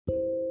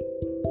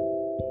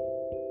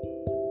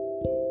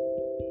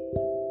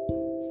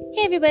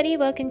Hey everybody,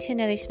 welcome to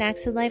another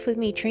Snacks of Life with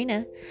me,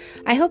 Trina.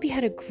 I hope you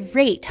had a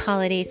great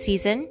holiday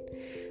season,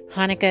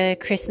 Hanukkah,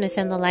 Christmas,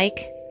 and the like.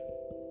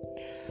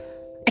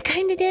 I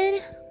kind of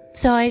did,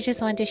 so I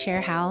just wanted to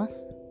share how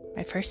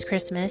my first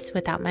Christmas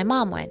without my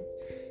mom went.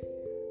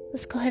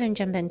 Let's go ahead and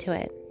jump into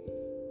it.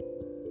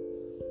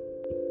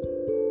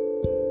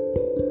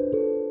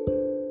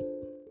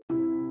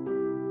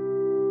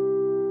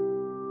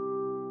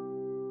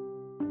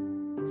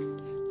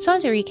 So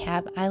as a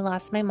recap, I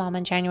lost my mom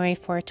on January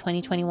 4th,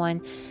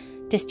 2021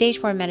 to stage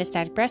 4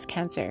 metastatic breast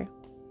cancer.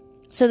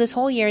 So this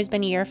whole year has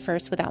been a year of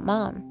first without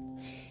mom.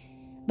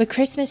 But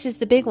Christmas is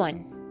the big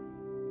one.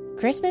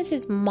 Christmas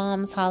is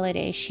mom's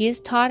holiday. She has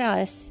taught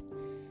us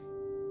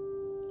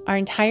our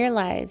entire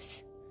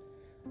lives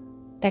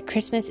that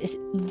Christmas is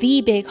the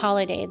big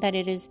holiday, that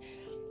it is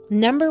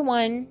number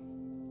one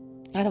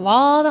out of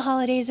all the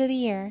holidays of the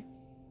year,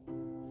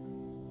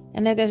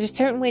 and that there's a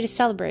certain way to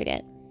celebrate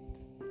it.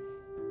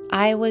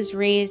 I was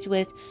raised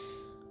with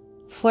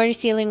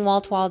floor-to-ceiling,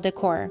 wall-to-wall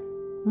decor,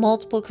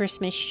 multiple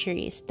Christmas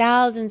trees,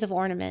 thousands of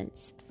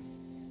ornaments.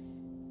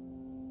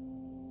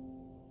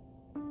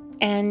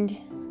 And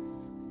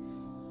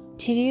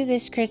to do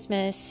this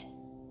Christmas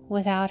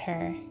without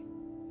her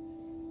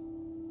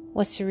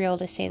was surreal,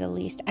 to say the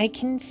least. I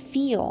can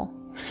feel,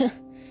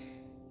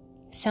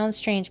 sounds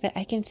strange, but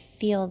I can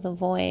feel the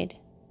void.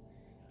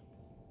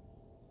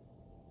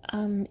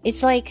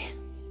 It's like,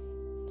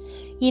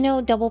 you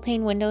know, double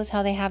pane windows,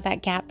 how they have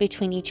that gap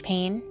between each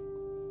pane?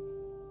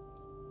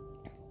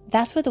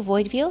 That's what the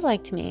void feels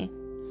like to me.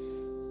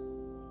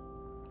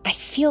 I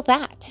feel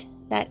that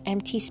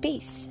empty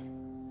space.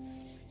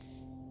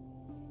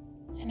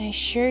 And I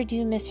sure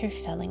do miss her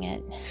filling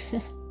it.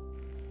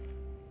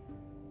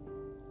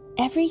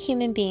 Every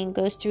human being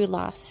goes through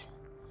loss.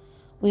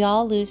 We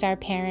all lose our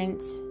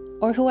parents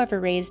or whoever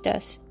raised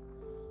us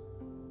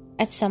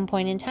at some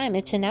point in time.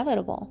 It's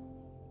inevitable.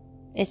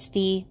 It's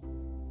the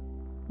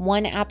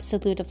one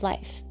absolute of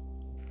life.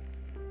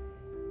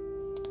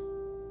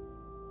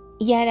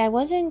 Yet I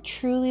wasn't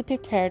truly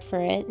prepared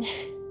for it.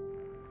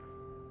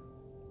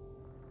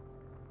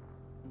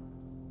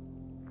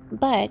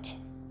 But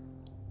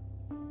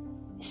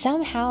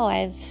somehow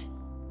I've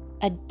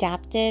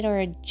adapted or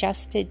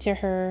adjusted to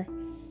her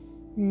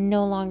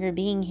no longer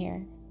being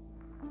here.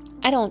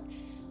 I don't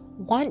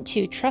want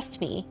to,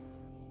 trust me,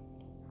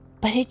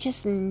 but it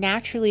just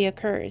naturally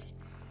occurs.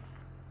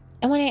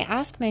 And when I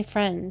ask my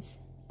friends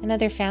and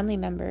other family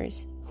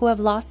members who have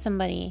lost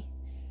somebody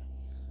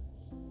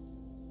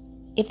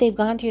if they've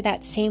gone through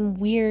that same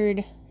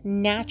weird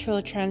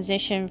natural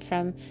transition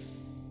from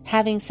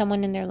having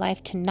someone in their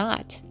life to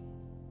not,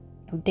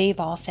 they've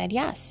all said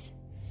yes.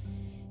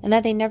 And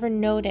that they never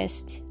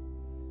noticed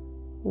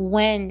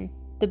when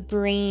the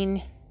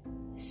brain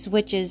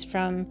switches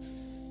from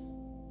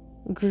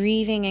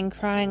grieving and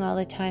crying all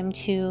the time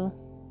to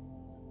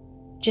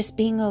just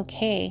being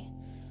okay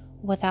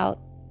without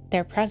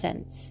their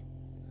presence.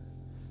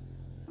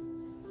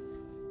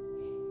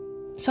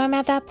 So I'm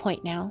at that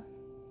point now.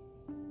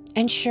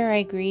 And sure,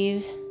 I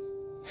grieve.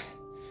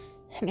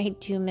 And I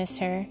do miss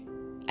her.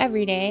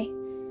 Every day,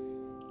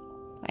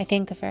 I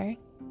think of her.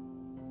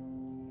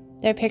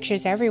 There are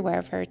pictures everywhere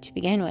of her to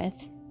begin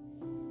with.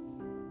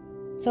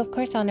 So of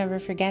course I'll never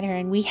forget her.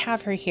 And we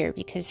have her here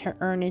because her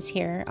urn is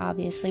here,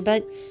 obviously.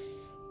 But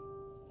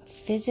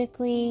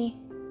physically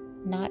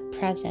not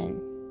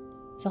present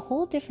is a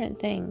whole different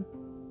thing.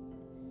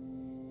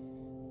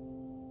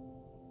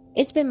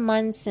 It's been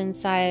months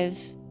since I've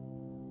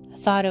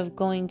thought of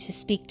going to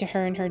speak to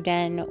her in her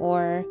den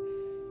or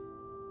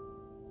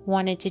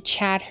wanted to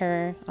chat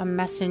her on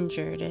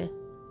Messenger to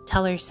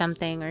tell her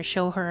something or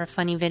show her a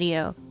funny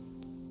video.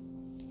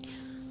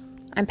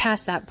 I'm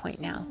past that point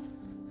now.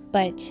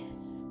 But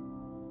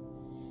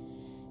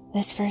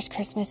this first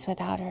Christmas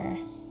without her,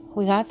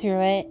 we got through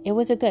it. It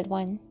was a good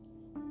one.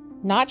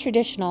 Not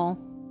traditional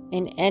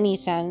in any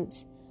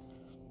sense.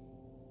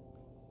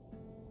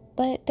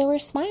 But there were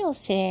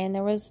smiles today, and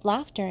there was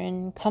laughter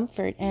and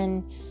comfort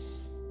and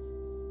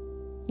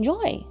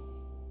joy.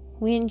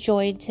 We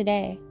enjoyed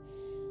today.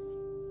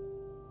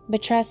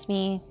 But trust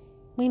me,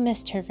 we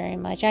missed her very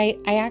much. I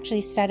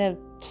actually set a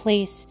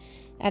place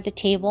at the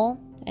table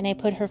and I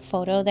put her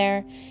photo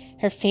there,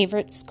 her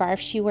favorite scarf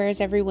she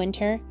wears every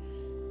winter.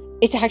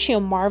 It's actually a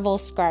Marvel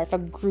scarf, a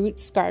Groot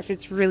scarf.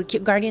 It's really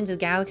cute. Guardians of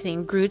the Galaxy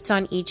and Groot's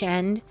on each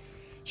end.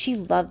 She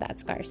loved that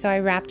scarf. So I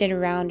wrapped it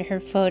around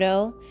her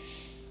photo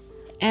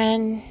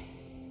and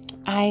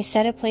I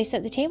set a place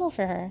at the table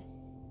for her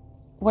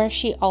where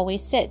she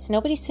always sits.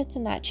 Nobody sits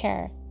in that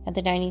chair at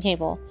the dining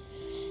table.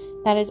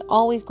 That is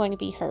always going to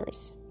be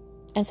hers.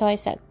 And so I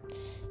set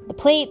the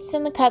plates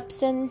and the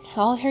cups and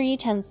all her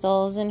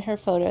utensils and her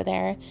photo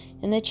there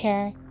in the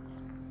chair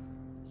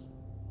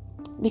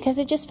because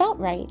it just felt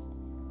right.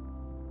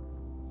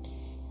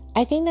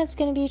 I think that's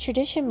going to be a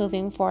tradition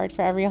moving forward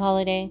for every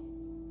holiday.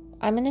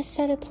 I'm going to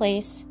set a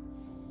place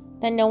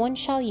that no one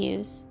shall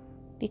use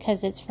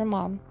because it's for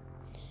mom.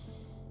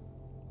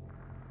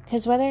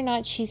 Because whether or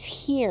not she's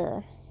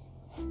here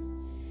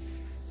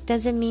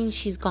doesn't mean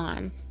she's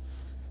gone.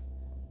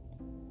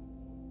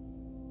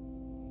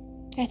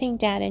 I think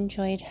Dad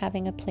enjoyed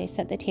having a place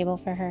at the table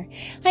for her.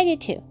 I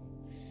did too.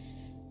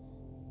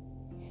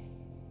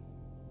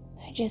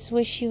 I just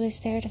wish she was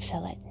there to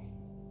fill it.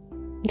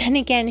 Then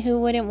again,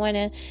 who wouldn't want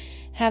to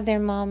have their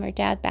mom or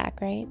dad back,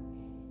 right?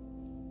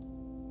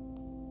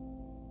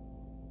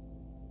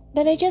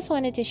 But I just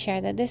wanted to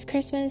share that this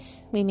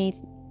Christmas, we made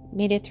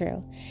it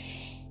through.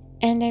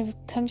 And I've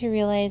come to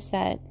realize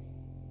that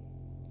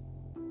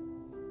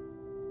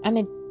I'm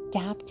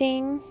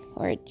adapting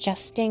or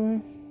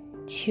adjusting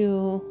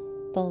to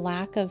the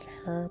lack of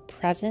her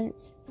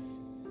presence.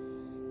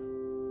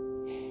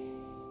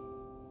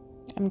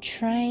 I'm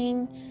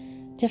trying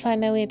to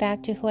find my way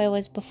back to who I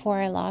was before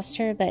I lost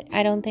her, but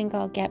I don't think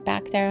I'll get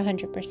back there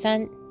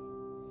 100%.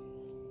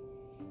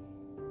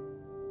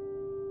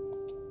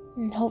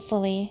 And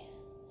hopefully,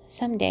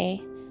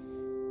 someday,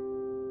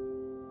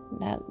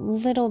 that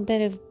little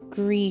bit of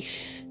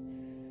grief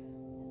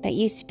that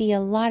used to be a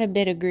lot of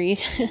bit of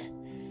grief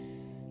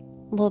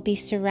will be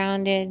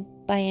surrounded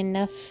by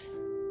enough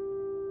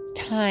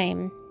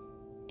time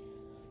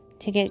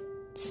to get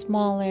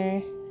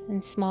smaller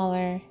and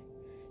smaller.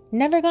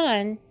 Never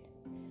gone,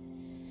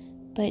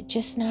 but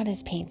just not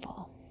as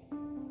painful.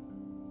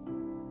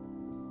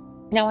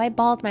 Now, I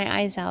bawled my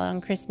eyes out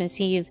on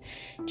Christmas Eve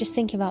just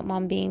thinking about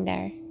Mom being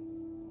there,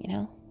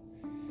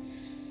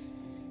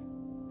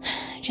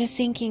 just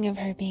thinking of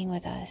her being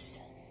with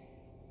us.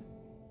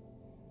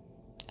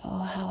 Oh,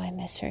 how I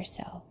miss her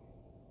so.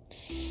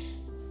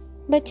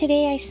 But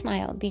today I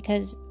smiled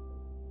because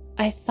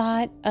I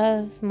thought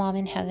of Mom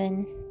in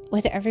heaven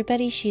with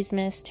everybody she's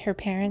missed, her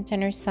parents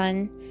and her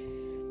son,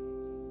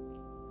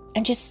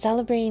 and just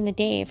celebrating the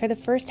day for the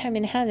first time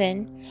in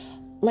heaven.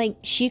 Like,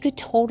 she could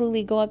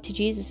totally go up to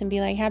Jesus and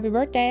be like, happy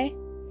birthday.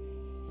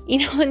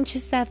 And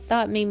just that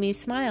thought made me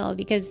smile,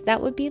 because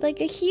that would be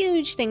like a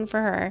huge thing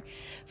for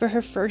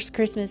her first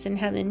Christmas in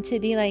heaven, to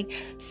be like,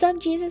 sup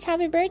Jesus,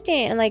 happy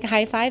birthday, and like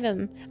high five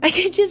him. I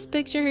could just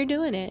picture her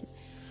doing it.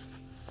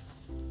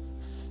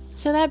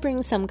 So that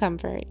brings some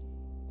comfort.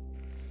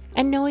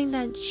 And knowing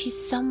that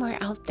she's somewhere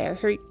out there,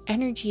 her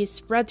energy is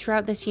spread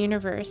throughout this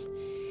universe,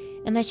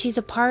 and that she's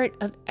a part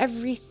of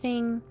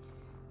everything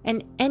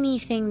and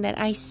anything that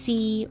I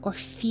see or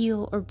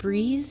feel or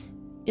breathe,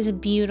 is a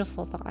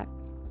beautiful thought.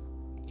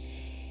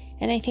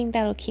 And I think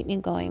that'll keep me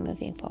going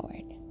moving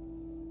forward.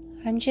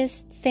 I'm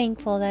just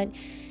thankful that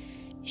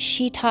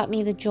she taught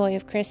me the joy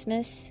of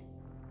Christmas,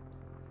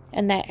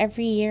 and that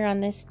every year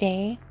on this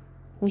day,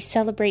 we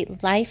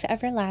celebrate life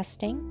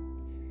everlasting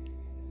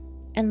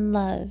and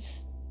love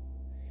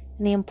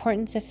and the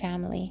importance of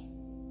family.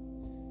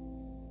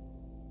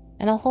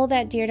 And I'll hold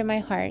that dear to my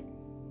heart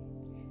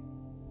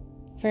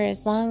for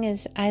as long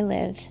as I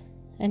live,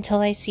 until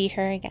I see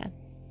her again.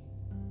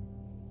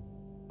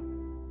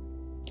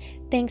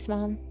 Thanks,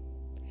 Mom,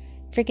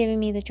 for giving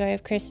me the joy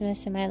of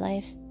Christmas in my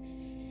life.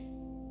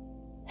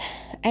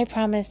 I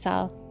promise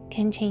I'll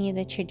continue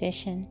the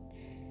tradition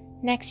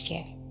next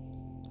year.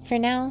 For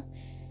now,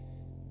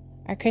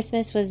 our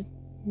Christmas was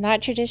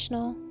not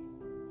traditional,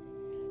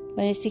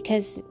 but it's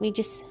because we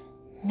just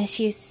miss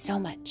you so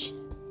much.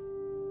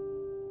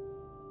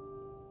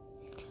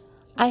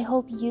 I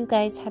hope you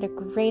guys had a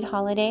great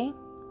holiday,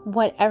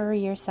 whatever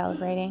you're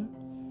celebrating.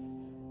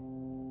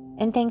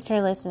 And thanks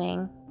for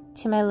listening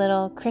to my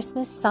little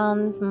Christmas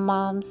Sans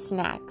Mom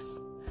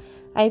snacks.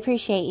 I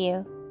appreciate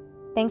you.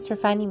 Thanks for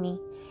finding me.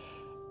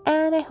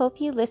 And I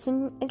hope you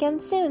listen again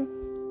soon.